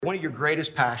One of your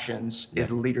greatest passions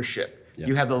is leadership.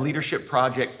 You have the Leadership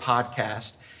Project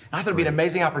podcast. And I thought it'd be an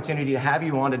amazing opportunity to have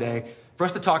you on today for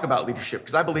us to talk about leadership,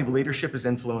 because I believe leadership is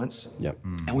influence.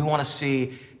 And we want to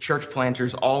see church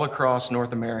planters all across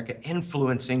North America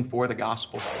influencing for the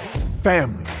gospel.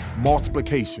 Family,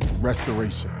 multiplication,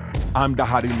 restoration. I'm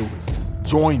Dhati Lewis.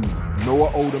 Join me,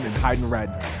 Noah Oldham and Hayden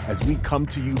Ratner, as we come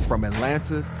to you from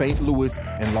Atlanta, St. Louis,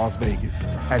 and Las Vegas,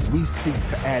 as we seek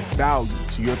to add value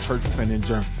to your church planting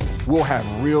journey. We'll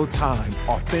have real-time,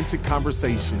 authentic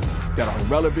conversations that are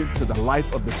relevant to the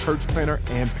life of the church planter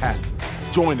and pastor.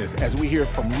 Join us as we hear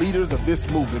from leaders of this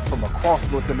movement from across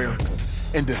North America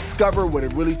and discover what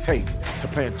it really takes to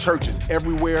plant churches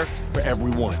everywhere for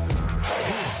everyone.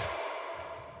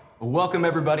 Welcome,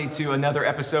 everybody, to another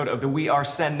episode of the We Are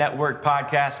Send Network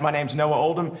podcast. My name's Noah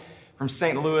Oldham from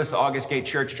St. Louis, August Gate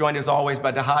Church, joined as always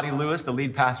by Dhati Lewis, the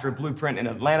lead pastor of Blueprint in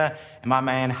Atlanta, and my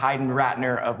man Hayden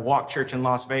Ratner of Walk Church in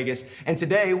Las Vegas. And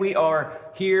today we are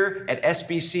here at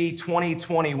SBC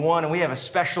 2021, and we have a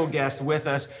special guest with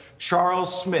us,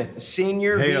 Charles Smith,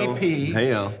 Senior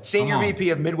VP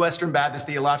of Midwestern Baptist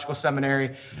Theological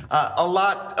Seminary. A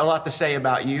lot to say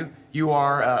about you. You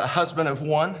are a husband of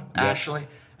one, Ashley.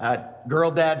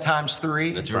 Girl dad times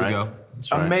three. That's right.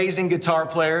 That's right. Amazing guitar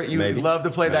player. You love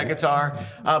to play that guitar.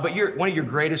 But one of your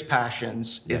greatest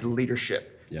passions is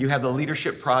leadership. You have the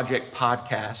Leadership Project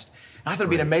podcast. And I thought it'd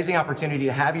be an amazing opportunity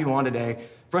to have you on today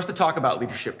for us to talk about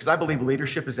leadership, because I believe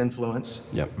leadership is influence.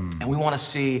 And we want to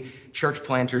see church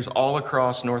planters all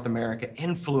across North America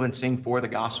influencing for the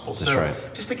gospel.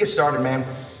 Just to get started, man,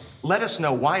 let us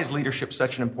know, why is leadership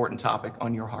such an important topic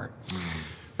on your heart?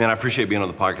 Man, I appreciate being on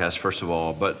the podcast, first of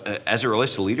all. But as it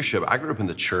relates to leadership, I grew up in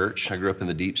the church. I grew up in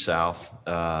the Deep South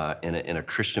in a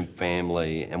Christian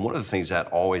family. And one of the things that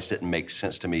always didn't make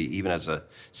sense to me, even as a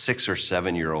 6 or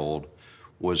 7 year old,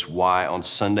 was why on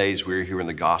Sundays we were hearing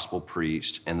the gospel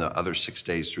preached, and the other 6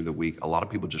 days through the week, a lot of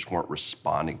people just weren't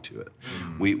responding to it.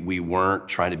 We weren't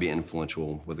trying to be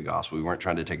influential with the gospel. We weren't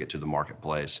trying to take it to the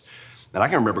marketplace. And I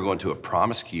can remember going to a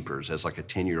Promise Keepers as like a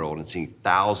 10-year-old and seeing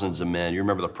thousands of men. You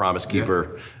remember the Promise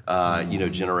Keeper,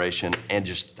 generation, and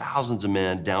just thousands of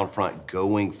men down front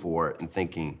going for it and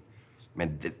thinking,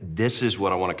 man, this is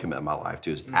what I want to commit my life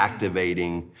to, is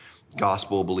activating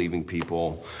gospel-believing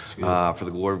people for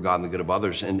the glory of God and the good of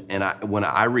others. And when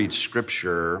I read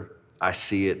Scripture, I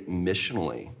see it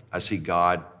missionally. I see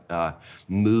God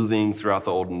moving throughout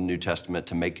the Old and New Testament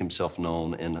to make himself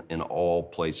known in all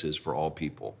places for all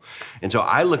people. And so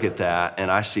I look at that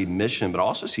and I see mission, but I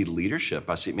also see leadership.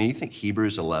 I see, you think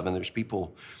Hebrews 11, there's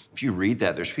people, if you read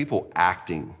that, there's people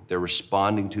acting, they're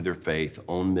responding to their faith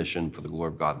on mission for the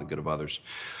glory of God and the good of others.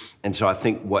 And so I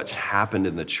think what's happened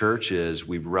in the church is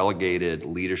we've relegated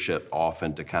leadership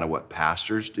often to kind of what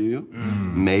pastors do.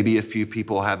 Maybe a few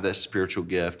people have this spiritual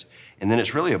gift, and then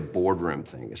it's really a boardroom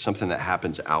thing. It's something that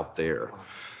happens out there.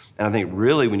 And I think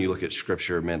really when you look at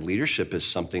Scripture, man, leadership is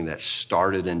something that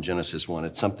started in Genesis 1.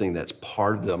 It's something that's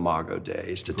part of the Imago Dei,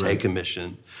 is to take a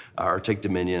mission or take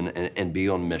dominion and be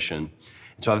on mission.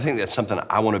 So I think that's something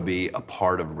I want to be a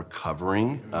part of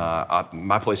recovering.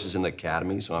 My place is in the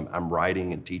academy, so I'm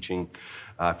writing and teaching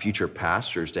future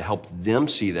pastors to help them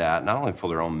see that, not only for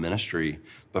their own ministry,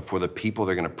 but for the people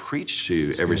they're going to preach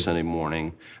to every Sunday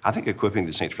morning. I think equipping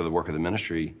the saints for the work of the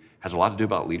ministry has a lot to do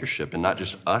about leadership, and not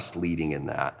just us leading in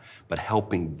that, but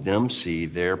helping them see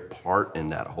their part in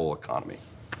that whole economy.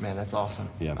 Man, that's awesome.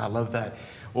 I love that.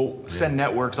 Well, Send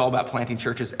Network's all about planting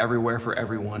churches everywhere for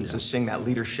everyone, so seeing that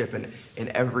leadership in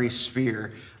every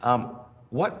sphere.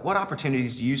 What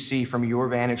opportunities do you see from your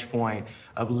vantage point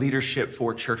of leadership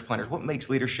for church planters? What makes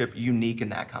leadership unique in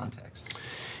that context?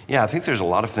 Yeah, I think there's a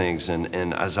lot of things,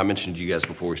 and as I mentioned to you guys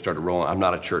before we started rolling, I'm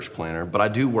not a church planter, but I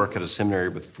do work at a seminary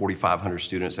with 4,500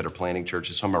 students that are planting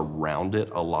churches, so I'm around it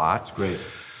a lot. That's great.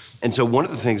 And so one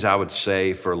of the things I would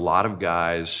say for a lot of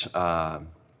guys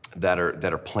that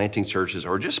are planting churches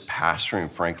or just pastoring,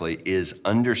 frankly, is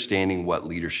understanding what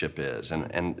leadership is.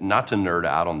 And not to nerd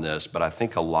out on this, but I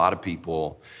think a lot of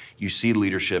people, you see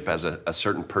leadership as a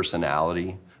certain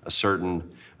personality, a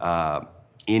certain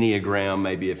Enneagram,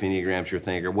 maybe if Enneagram's your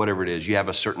thing, or whatever it is. You have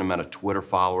a certain amount of Twitter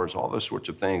followers, all those sorts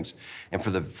of things. And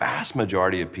for the vast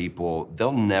majority of people,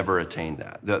 they'll never attain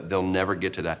that. They'll never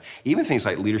get to that. Even things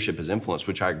like leadership as influence,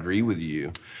 which I agree with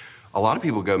you. A lot of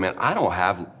people go, man, I don't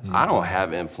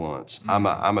have influence.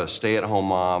 I'm a stay-at-home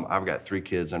mom. I've got 3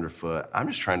 kids underfoot. I'm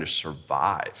just trying to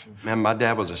survive. Man, my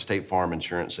dad was a State Farm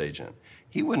insurance agent.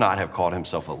 He would not have called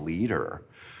himself a leader,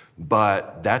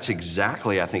 But that's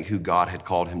exactly, I think, who God had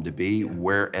called him to be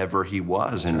wherever he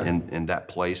was in that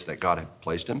place that God had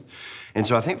placed him. And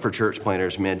so I think for church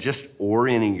planters, man, just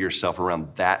orienting yourself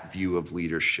around that view of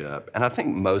leadership. And I think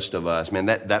most of us, man,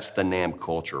 that's the NAM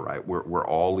culture, right? We're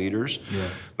all leaders. Yeah.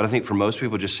 But I think for most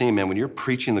people, just seeing, man, when you're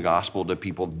preaching the gospel to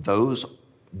people, those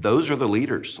are the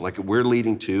leaders. Like we're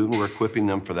leading too, and we're equipping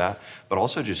them for that, but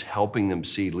also just helping them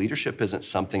see leadership isn't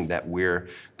something that we're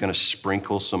gonna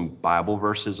sprinkle some Bible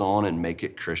verses on and make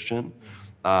it Christian.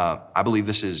 I believe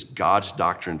this is God's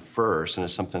doctrine first, and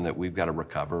it's something that we've got to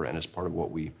recover, and it's part of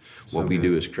what we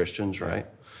do as Christians, right?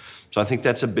 So I think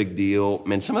that's a big deal. I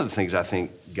mean, some of the things I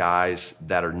think guys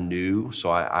that are new,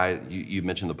 so you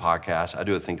mentioned the podcast, I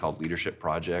do a thing called Leadership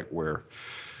Project where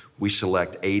we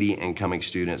select 80 incoming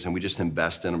students and we just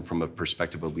invest in them from a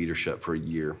perspective of leadership for a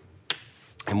year.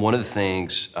 And one of the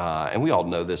things, and we all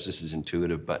know this is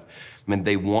intuitive, but I mean,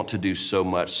 they want to do so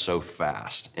much so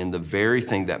fast. And the very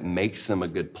thing that makes them a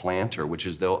good planter, which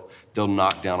is they'll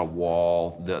knock down a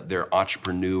wall, they're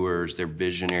entrepreneurs, they're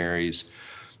visionaries.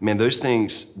 Man, those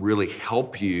things really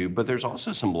help you, but there's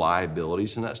also some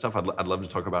liabilities in that stuff. I'd love to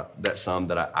talk about that some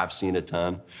that I've seen a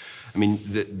ton. I mean,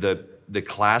 the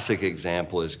classic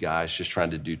example is guys just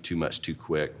trying to do too much too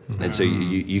quick. Mm-hmm. And so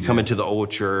you come into the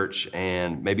old church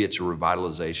and maybe it's a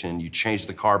revitalization, you change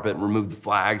the carpet and remove the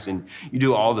flags and you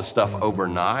do all the stuff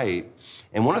overnight.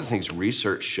 And one of the things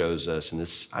research shows us, and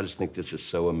I just think this is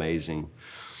so amazing,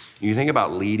 you think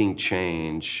about leading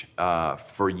change,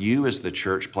 for you as the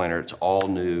church planter, it's all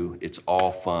new, it's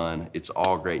all fun, it's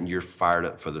all great, and you're fired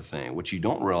up for the thing. What you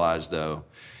don't realize though,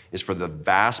 is for the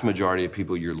vast majority of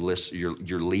people you're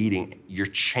leading, you're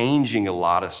changing a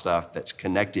lot of stuff that's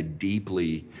connected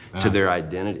deeply to their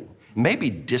identity. Maybe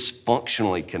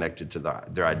dysfunctionally connected to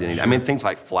their identity. Sure. I mean, things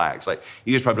like flags. Like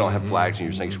you guys probably don't have flags in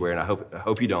your sanctuary, and I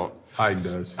hope you don't. Hayden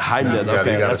does. Hayden does.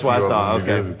 Okay, that's what I thought.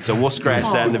 Okay, so we'll scratch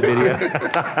that in the video.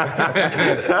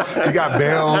 You got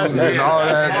bells and all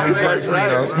that. That's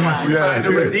right. Yeah,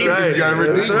 you got to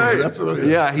redeem it. That's what.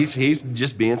 Yeah, he's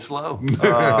just being slow.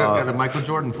 Got a Michael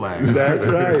Jordan flag. That's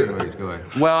right. Anyways, go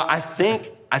ahead. Well, I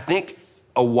think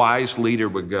a wise leader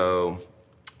would go,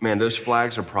 man, those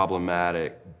flags are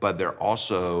problematic, but they're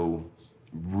also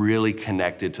really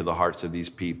connected to the hearts of these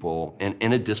people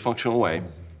in a dysfunctional way.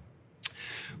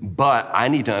 But I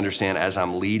need to understand as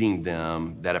I'm leading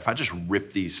them that if I just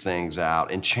rip these things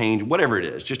out and change whatever it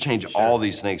is, just change all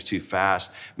these things too fast,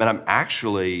 man, I'm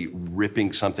actually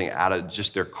ripping something out of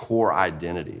just their core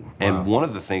identity. Wow. And one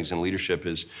of the things in leadership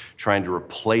is trying to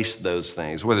replace those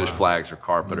things, whether it's flags or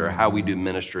carpet or how we do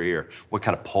ministry or what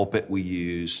kind of pulpit we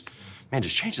use. Man,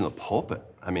 just changing the pulpit.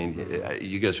 I mean,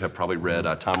 you guys have probably read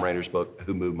Tom Rainer's book,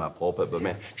 Who Moved My Pulpit, but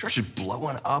man, church is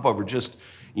blowing up over just,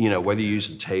 whether you use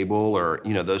a table or,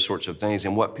 those sorts of things.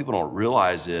 And what people don't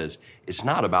realize is it's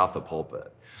not about the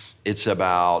pulpit. It's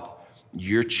about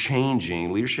you're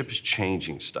changing, leadership is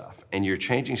changing stuff. And you're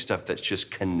changing stuff that's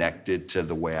just connected to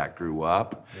the way I grew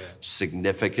up. Yeah.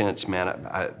 Significance, man,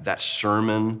 that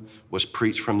sermon was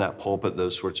preached from that pulpit,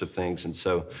 those sorts of things. And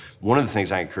so one of the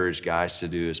things I encourage guys to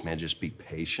do is, man, just be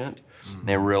patient.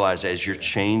 And realize as you're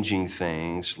changing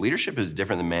things, leadership is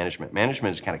different than management.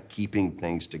 Management is kind of keeping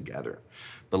things together.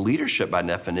 But leadership, by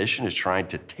definition, is trying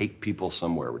to take people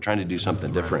somewhere. We're trying to do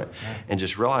something different. And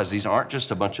just realize these aren't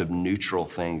just a bunch of neutral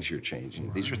things you're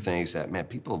changing. These are things that, man,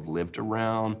 people have lived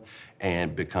around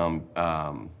and become,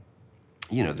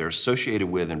 they're associated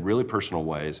with in really personal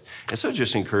ways. And so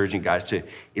just encouraging guys to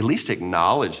at least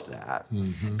acknowledge that.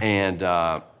 Mm-hmm.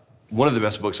 And one of the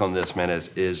best books on this, man,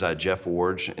 is Jeff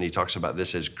Ward's, and he talks about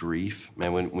this as grief.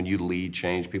 Man, when you lead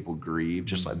change, people grieve,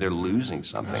 just like they're losing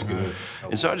something. That's good.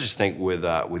 And so I just think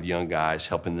with young guys,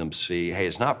 helping them see, hey,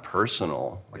 it's not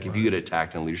personal. Like if you get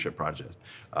attacked in a leadership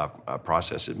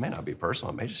process, it may not be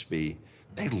personal. It may just be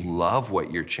they love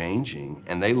what you're changing,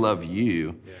 and they love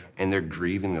you, and they're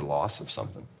grieving the loss of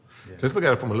something. Yeah. Let's look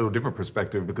at it from a little different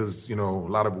perspective because, a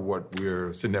lot of what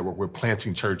we're Send Network, we're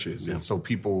planting churches. Yeah. And so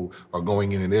people are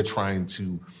going in and they're trying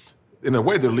to, in a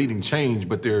way, they're leading change,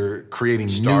 but they're creating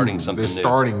something new. They're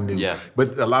starting new. Yeah.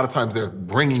 But a lot of times they're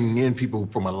bringing in people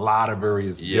from a lot of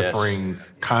various differing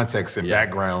contexts and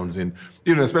backgrounds. And,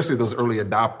 especially those early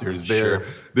adopters,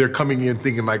 they're coming in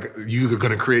thinking like you're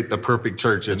going to create the perfect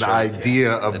church and the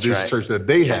idea of this church that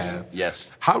they have.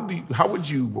 Yes. How would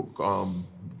you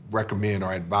recommend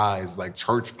or advise like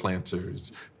church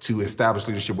planters to establish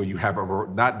leadership where you have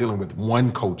not dealing with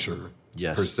one culture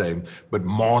per se, but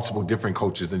multiple different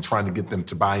cultures and trying to get them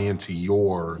to buy into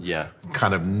your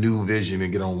kind of new vision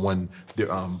and get on one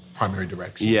primary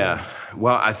direction? Yeah.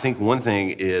 Well, I think one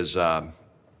thing is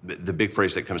the big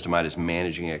phrase that comes to mind is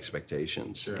managing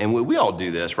expectations. Sure. And we all do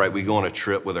this, right? We go on a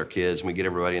trip with our kids and we get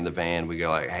everybody in the van. We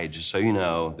go like, hey, just so you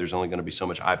know, there's only gonna be so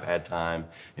much iPad time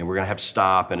and we're gonna have to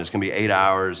stop and it's gonna be 8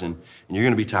 hours and you're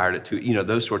gonna be tired at 2,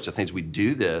 those sorts of things. We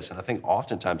do this. And I think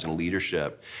oftentimes in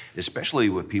leadership, especially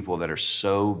with people that are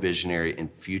so visionary and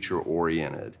future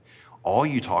oriented, all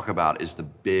you talk about is the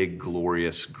big,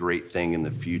 glorious, great thing in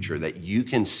the future that you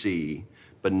can see,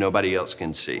 but nobody else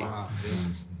can see. Wow. Yeah.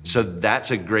 So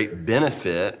that's a great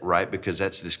benefit, right? Because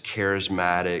that's this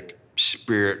charismatic,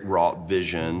 spirit-wrought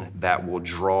vision that will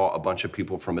draw a bunch of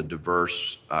people from a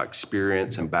diverse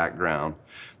experience and background.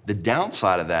 The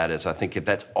downside of that is, I think if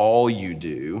that's all you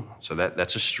do, so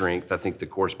that's a strength. I think the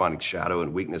corresponding shadow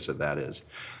and weakness of that is,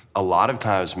 a lot of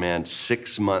times, man,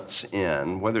 6 months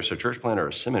in, whether it's a church plant or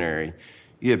a seminary,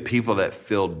 you have people that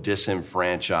feel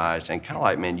disenfranchised and kind of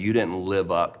like, man, you didn't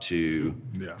live up to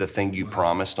the thing you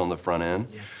promised on the front end.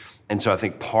 Yeah. And so I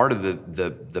think part of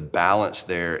the balance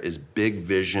there is big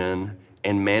vision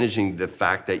and managing the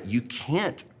fact that you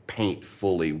can't paint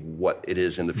fully what it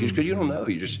is in the future because you don't know.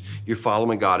 You're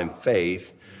following God in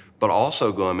faith, but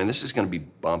also going, man, this is going to be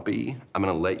bumpy. I'm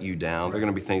going to let you down. There are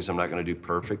going to be things I'm not going to do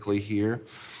perfectly here.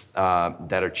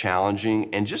 That are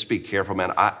challenging, and just be careful,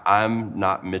 man. I'm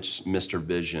not Mr.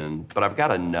 Vision, but I've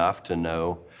got enough to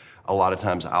know a lot of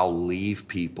times I'll leave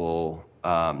people,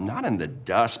 not in the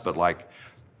dust, but like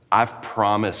I've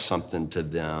promised something to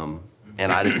them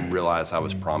and I didn't realize I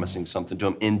was promising something to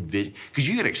them in vision. Because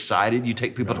you get excited, you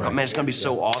take people to, man, it's gonna be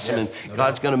so awesome and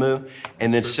God's gonna move.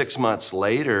 And then 6 months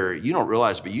later, you don't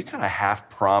realize, but you kind of half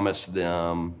promised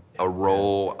them a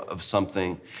role of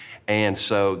something. And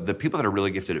so the people that are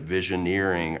really gifted at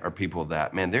visioneering are people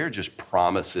that, man, they're just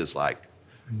promises like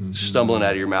stumbling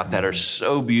out of your mouth that are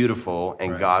so beautiful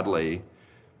and godly,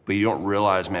 but you don't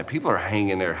realize, man, people are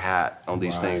hanging their hat on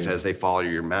these things as they fall out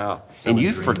of your mouth. And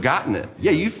you've forgotten it.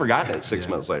 Yeah, you've forgotten it 6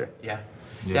 months later. Yeah,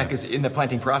 because in the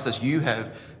planting process, you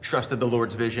have trusted the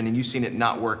Lord's vision and you've seen it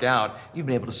not work out. You've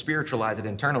been able to spiritualize it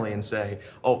internally and say,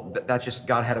 oh, that's just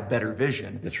God had a better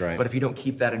vision. That's right. But if you don't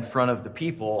keep that in front of the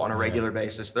people on a regular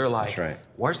basis, they're like,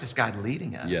 where's this guy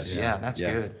leading us? Yeah, that's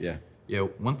good. Yeah,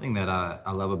 one thing that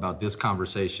I love about this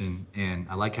conversation, and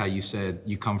I like how you said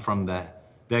you come from the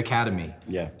academy,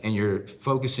 and you're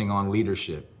focusing on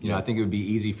leadership. You know, I think it would be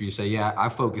easy for you to say, I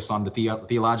focus on the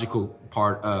theological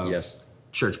part of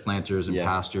church planters and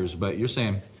pastors, but you're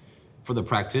saying for the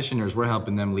practitioners, we're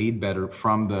helping them lead better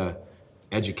from the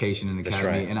education and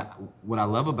academy. And what I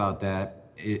love about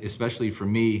that, especially for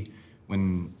me,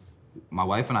 when my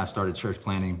wife and I started church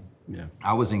planting,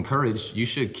 I was encouraged, you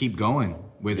should keep going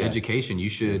with education. You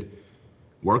should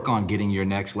work on getting your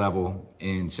next level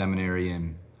in seminary.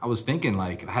 And I was thinking,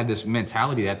 like, I had this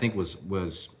mentality that I think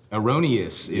was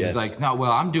erroneous. It was like, no,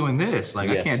 well, I'm doing this.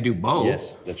 Like, I can't do both.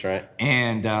 Yes, that's right.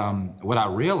 And what I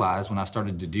realized when I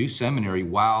started to do seminary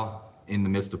while in the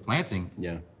midst of planting,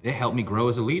 it helped me grow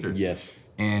as a leader. Yes.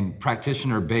 And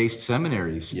practitioner-based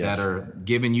seminaries that are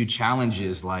giving you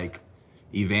challenges like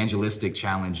evangelistic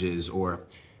challenges, or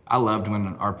I loved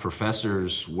when our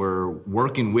professors were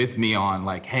working with me on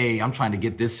like, hey, I'm trying to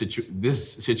get this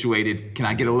situated. Can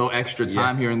I get a little extra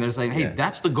time here? And they're saying, hey,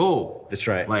 that's the goal. That's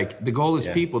right. Like the goal is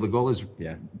people. The goal is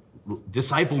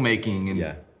disciple making.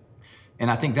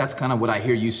 And I think that's kind of what I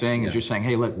hear you saying is you're saying,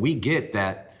 hey, look, we get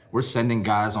that we're sending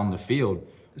guys on the field,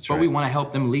 but we want to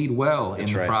help them lead well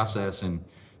in the process. And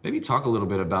maybe talk a little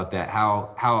bit about that,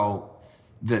 how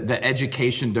the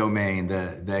education domain,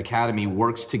 the academy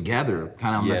works together,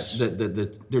 kind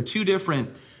of they're two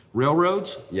different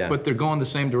railroads, but they're going the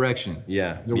same direction.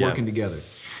 They're working together.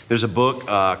 There's a book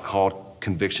called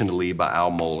Conviction to Lead by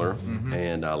Al Mohler,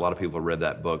 and a lot of people have read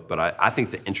that book, but I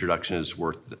think the introduction is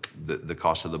worth the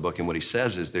cost of the book. And what he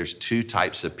says is there's two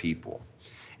types of people,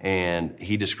 and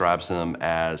he describes them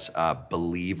as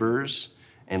believers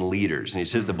and leaders. And he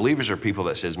says the believers are people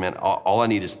that says, man, all I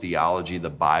need is theology, the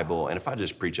Bible, and if I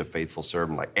just preach a faithful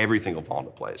sermon, like everything will fall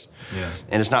into place.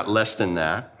 And it's not less than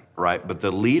that, right? But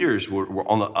the leaders were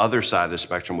on the other side of the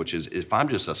spectrum, which is if I'm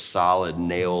just a solid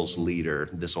nails leader,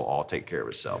 this will all take care of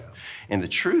itself. And the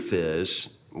truth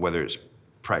is, whether it's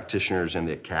practitioners in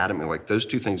the academy, like those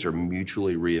two things are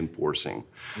mutually reinforcing.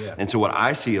 And so what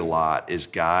I see a lot is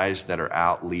guys that are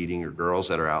out leading or girls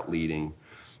that are out leading,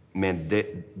 man,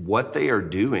 what they are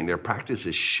doing, their practice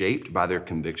is shaped by their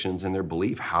convictions and their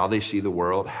belief, how they see the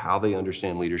world, how they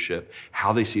understand leadership,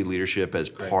 how they see leadership as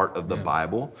part of the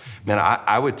Bible. Man,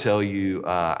 I would tell you,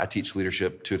 I teach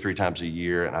leadership 2 or 3 times a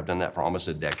year, and I've done that for almost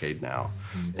a decade now.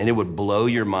 And it would blow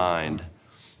your mind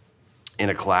in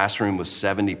a classroom with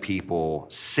 70 people,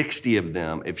 60 of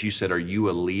them, if you said, are you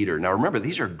a leader? Now remember,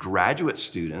 these are graduate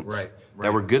students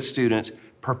that were good students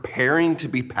preparing to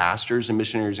be pastors and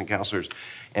missionaries and counselors.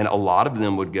 And a lot of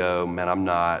them would go, man, I'm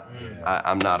not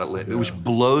a leader, which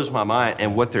blows my mind.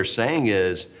 And what they're saying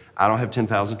is, I don't have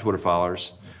 10,000 Twitter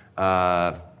followers.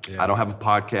 I don't have a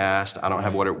podcast. I don't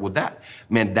have whatever. Well,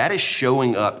 that is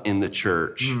showing up in the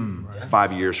church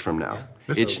 5 years from now.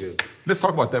 Let's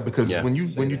talk about that, because when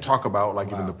you talk about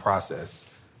like even the process,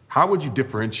 how would you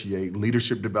differentiate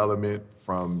leadership development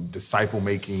from disciple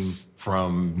making,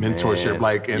 from mentorship?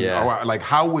 Like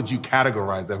how would you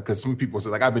categorize that? Because some people say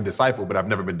like, I've been discipled, but I've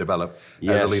never been developed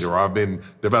as a leader, or I've been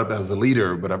developed as a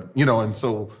leader, but I've, and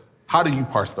so how do you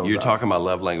parse those out? You're talking about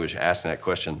love language, asking that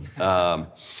question.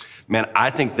 Man, I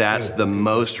think that's the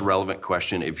most relevant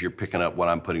question if you're picking up what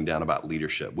I'm putting down about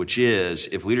leadership, which is,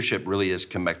 if leadership really is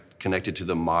connected to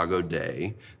the Imago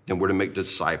Dei, then we're to make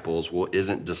disciples. Well,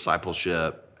 isn't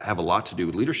discipleship have a lot to do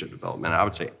with leadership development? I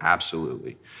would say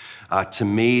absolutely. To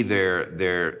me,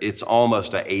 it's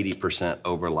almost an 80%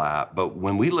 overlap. But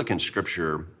when we look in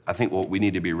Scripture, I think what we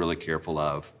need to be really careful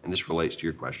of, and this relates to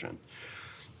your question,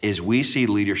 is we see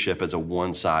leadership as a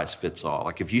one-size-fits-all.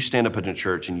 Like if you stand up in a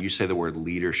church and you say the word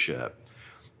leadership,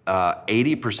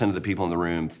 80% of the people in the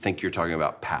room think you're talking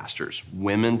about pastors.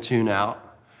 Women tune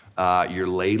out. Your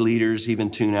lay leaders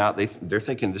even tune out. They're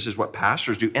thinking this is what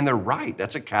pastors do, and they're right.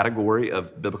 That's a category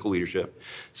of biblical leadership.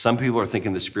 Some people are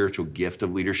thinking the spiritual gift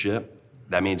of leadership.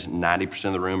 That means 90%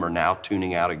 of the room are now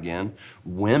tuning out again.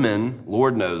 Women,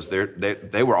 Lord knows,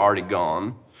 they were already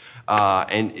gone.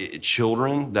 And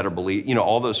children that are believing,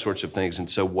 all those sorts of things. And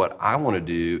so what I want to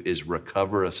do is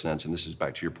recover a sense, and this is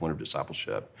back to your point of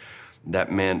discipleship,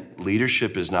 that, man,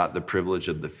 leadership is not the privilege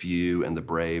of the few and the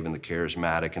brave and the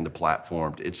charismatic and the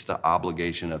platformed. It's the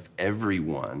obligation of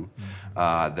everyone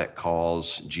that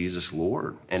calls Jesus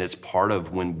Lord. And it's part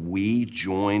of when we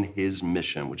join his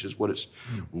mission, which is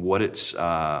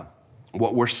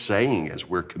what we're saying as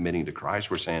we're committing to Christ.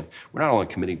 We're saying we're not only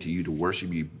committing to you to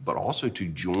worship you, but also to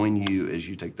join you as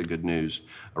you take the good news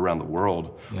around the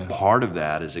world. Yeah. Part of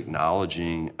that is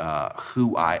acknowledging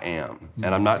who I am.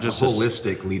 And I'm not just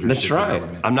holistic leadership. That's right.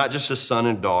 Development. I'm not just a son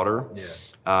and daughter. Yeah.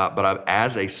 But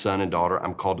as a son and daughter,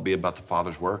 I'm called to be about the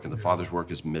Father's work, and the Father's work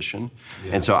is mission.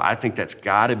 Yeah. And so I think that's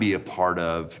got to be a part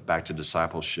of, back to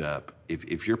discipleship,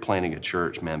 if you're planning a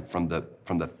church, man, from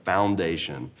the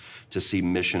foundation, to see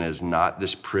mission as not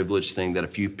this privileged thing that a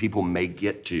few people may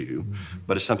get to,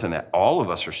 but it's something that all of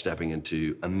us are stepping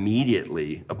into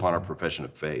immediately upon our profession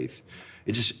of faith.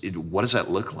 What does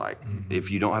that look like? If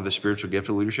you don't have the spiritual gift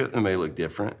of leadership, it may look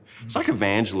different. It's like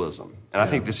evangelism. And I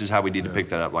think this is how we need to pick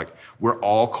that up. Like, we're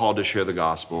all called to share the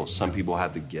gospel. Some people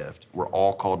have the gift. We're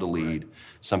all called to lead.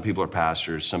 Some people are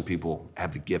pastors. Some people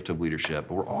have the gift of leadership.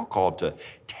 But we're all called to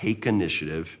take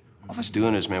initiative. All that's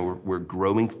doing is, man, we're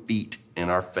growing feet in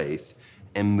our faith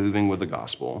and moving with the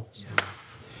gospel.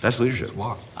 That's leadership.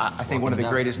 I think one of the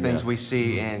greatest things we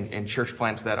see in church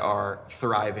plants that are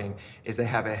thriving is they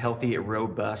have a healthy,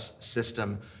 robust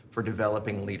system for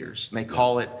developing leaders. And they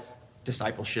call it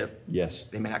discipleship. Yes.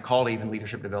 They may not call it even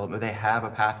leadership development, but they have a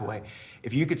pathway.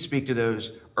 If you could speak to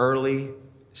those early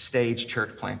stage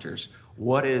church planters,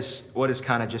 what is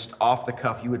kind of just off the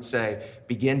cuff you would say,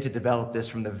 begin to develop this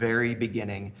from the very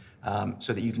beginning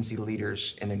so that you can see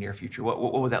leaders in the near future? What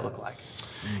would that look like?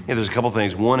 Yeah, there's a couple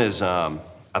things. One is,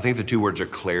 I think the two words are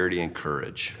clarity and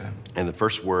courage. Okay. And the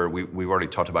first word, we've already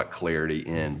talked about clarity,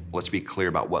 in let's be clear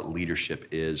about what leadership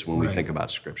is when we think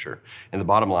about Scripture. And the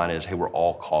bottom line is, hey, we're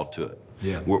all called to it.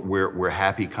 Yeah. We're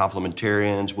happy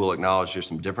complementarians. We'll acknowledge there's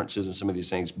some differences in some of these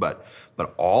things, but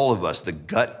all of us, the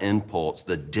gut impulse,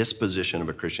 the disposition of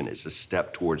a Christian is to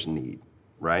step towards need,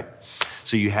 right?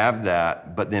 So you have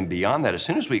that, but then beyond that, as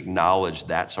soon as we acknowledge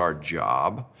that's our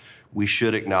job, we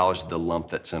should acknowledge the lump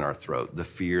that's in our throat, the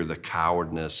fear, the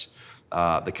cowardice,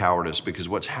 because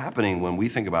what's happening when we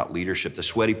think about leadership, the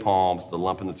sweaty palms, the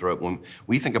lump in the throat, when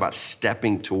we think about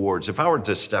stepping towards, if I were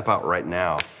to step out right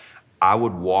now, I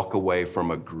would walk away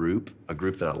from a group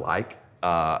that I like,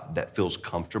 that feels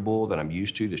comfortable, that I'm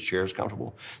used to, this chair is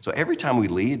comfortable. So every time we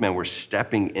lead, man, we're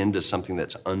stepping into something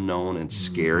that's unknown and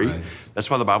scary. Right. That's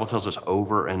why the Bible tells us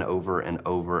over and over and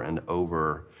over and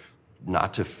over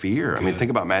not to fear. I mean, think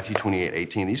about Matthew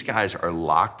 28:18. These guys are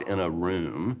locked in a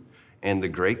room, and the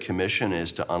Great Commission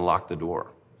is to unlock the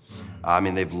door. I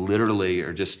mean, they've literally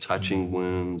are just touching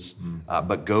wounds,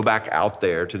 but go back out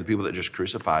there to the people that just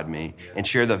crucified me and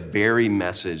share the very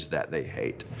message that they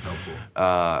hate.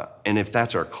 And if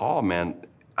that's our call, man,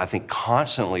 I think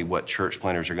constantly what church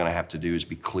planters are going to have to do is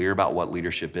be clear about what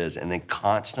leadership is, and then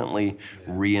constantly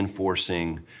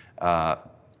reinforcing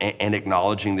and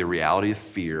acknowledging the reality of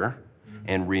fear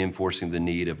and reinforcing the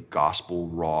need of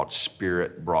gospel-wrought,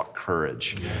 spirit-brought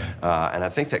courage. And I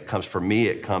think that comes, for me,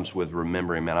 it comes with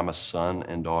remembering, man, I'm a son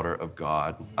and daughter of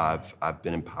God. I've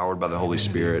been empowered by the Holy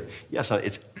Spirit. Yes,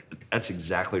 that's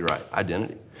exactly right,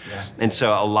 identity. And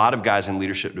so a lot of guys in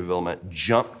leadership development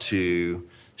jump to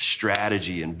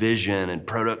strategy and vision and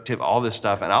productivity, all this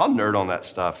stuff, and I'll nerd on that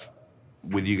stuff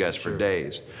with you guys for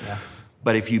days.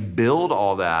 But if you build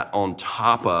all that on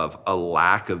top of a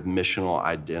lack of missional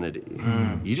identity,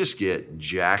 you just get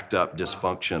jacked up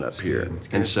dysfunction up here.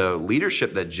 And so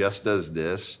leadership that just does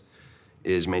this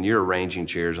is, man, you're arranging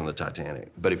chairs on the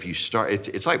Titanic. But if you start,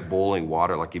 it's like boiling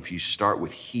water. Like if you start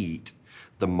with heat,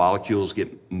 the molecules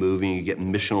get moving, you get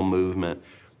missional movement.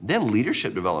 Then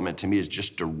leadership development to me is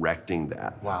just directing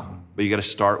that. Wow. But you got to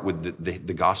start with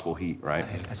the gospel heat, right?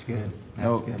 Hey, that's good.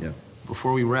 That's good. Yeah.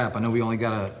 Before we wrap, I know we only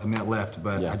got a minute left,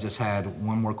 but I just had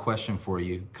one more question for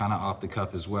you, kind of off the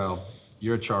cuff as well.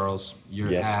 You're at Charles,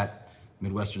 you're at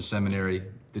Midwestern Seminary,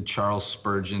 the Charles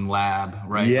Spurgeon Lab,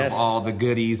 right? Of all the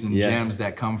goodies and gems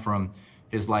that come from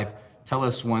his life. Tell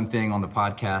us one thing on the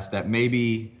podcast that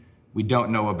maybe we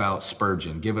don't know about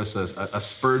Spurgeon. Give us a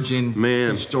Spurgeon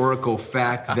historical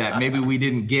fact that maybe we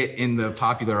didn't get in the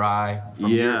popular eye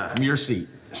from your seat.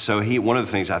 So one of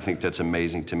the things I think that's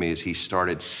amazing to me is he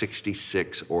started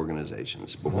 66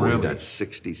 organizations before he died.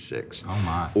 66. Oh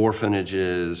my.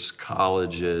 Orphanages,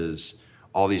 colleges,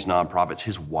 all these nonprofits.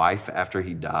 His wife, after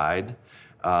he died,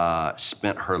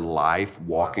 spent her life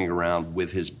walking around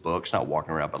with his books, not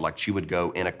walking around, but like she would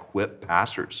go and equip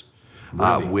pastors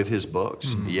with his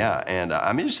books. And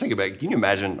I mean, just think about it. Can you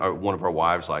imagine one of our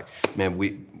wives like,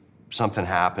 man, something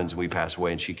happens, we pass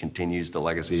away, and she continues the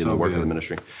legacy and the work of the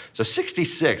ministry. So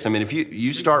 66, I mean, if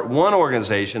you start one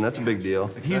organization, that's a big deal.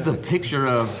 He's the picture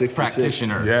of 66.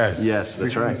 Practitioner. Yes, that's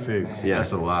 66. right. Yeah.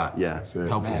 That's a lot. Yeah.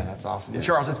 Helpful. Man, that's awesome. Well,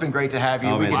 Charles, it's been great to have you.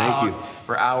 Oh, we man, can thank talk you.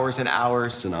 for hours and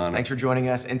hours. It's an honor. Thanks for joining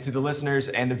us. And to the listeners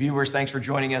and the viewers, thanks for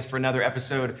joining us for another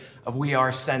episode of We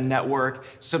Are Send Network.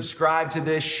 Subscribe to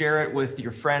this, share it with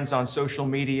your friends on social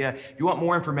media. If you want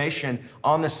more information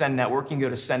on the Send Network, you can go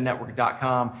to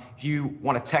sendnetwork.com. If you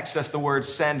want to text us the word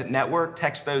Send Network,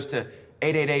 text those to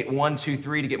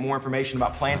 888-123 to get more information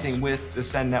about planting with the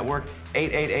Send Network,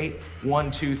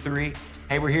 888-123.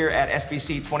 Hey, we're here at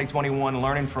SBC 2021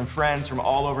 learning from friends from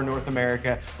all over North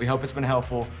America. We hope it's been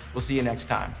helpful. We'll see you next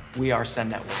time. We are Send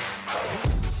Network.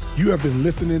 You have been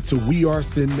listening to We Are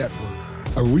Send Network,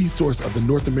 a resource of the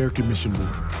North American Mission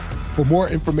Board. For more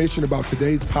information about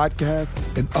today's podcast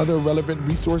and other relevant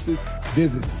resources,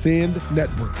 visit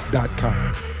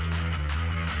sendnetwork.com.